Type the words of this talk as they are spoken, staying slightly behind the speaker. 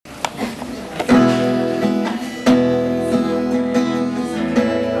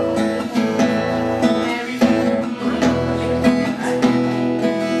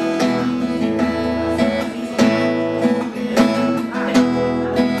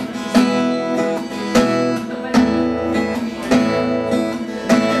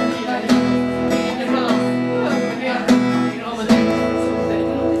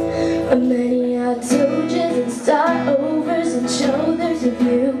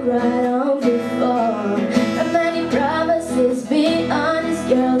right on before. How many promises, be honest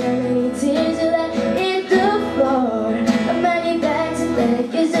girl, how many tears you let hit the floor? How many bags and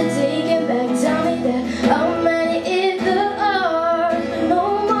baggage are taken back, tell me that. How many if there are no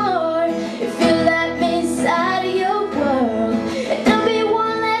more? If you let me inside of your world, and there'll be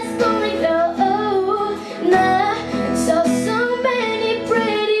one less lonely girl. Oh, nah, saw so many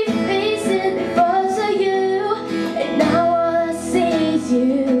pretty faces before, so you, and now all I see is you.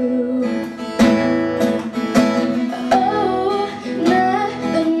 Oh,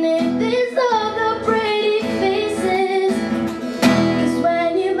 nothing if these are the pretty faces, 'cause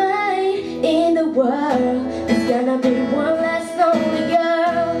when you're mine in the world, there's gonna be one less lonely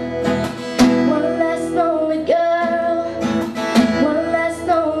girl. One less lonely girl. One less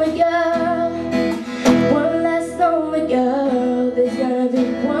lonely girl. One less lonely girl. There's gonna be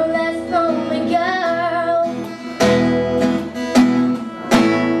one less lonely girl.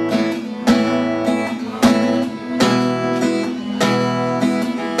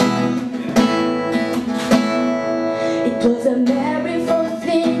 It was a Merry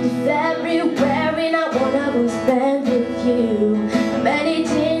 14th of February, not one of them spent with you. Many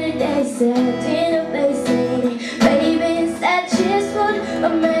dinner days said, dinner place saying, baby, instead cheers food.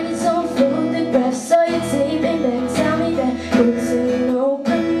 Many some photographs, so you take me back, tell me that it's an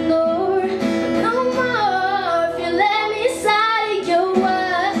open door. No more if you let me inside of your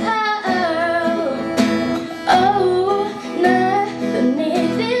world. Oh, nothing if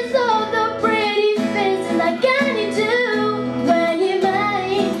these all the pretty faces like I do. When you're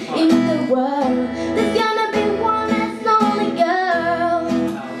mine in the world, there's gonna be one less lonely girl.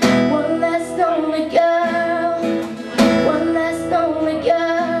 One less lonely girl. One less lonely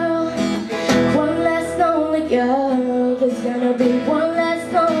girl. One less lonely girl. There's gonna be one less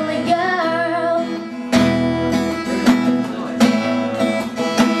lonely girl.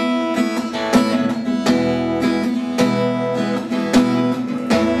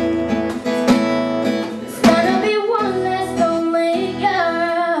 There's gonna be one less lonely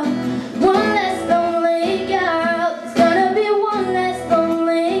girl. One less lonely girl. There's gonna be one less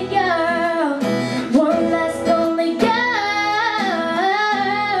lonely girl. One less lonely girl.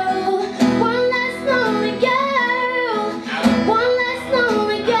 One less lonely girl. One less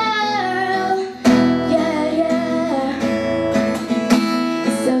lonely girl. Yeah, yeah.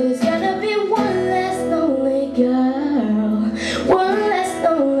 So there's gonna be one less lonely girl. One less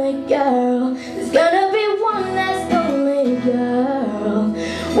lonely girl. There's gonna be one less lonely girl.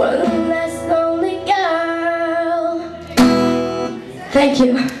 One less lonely girl. Thank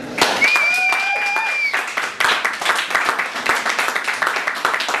you.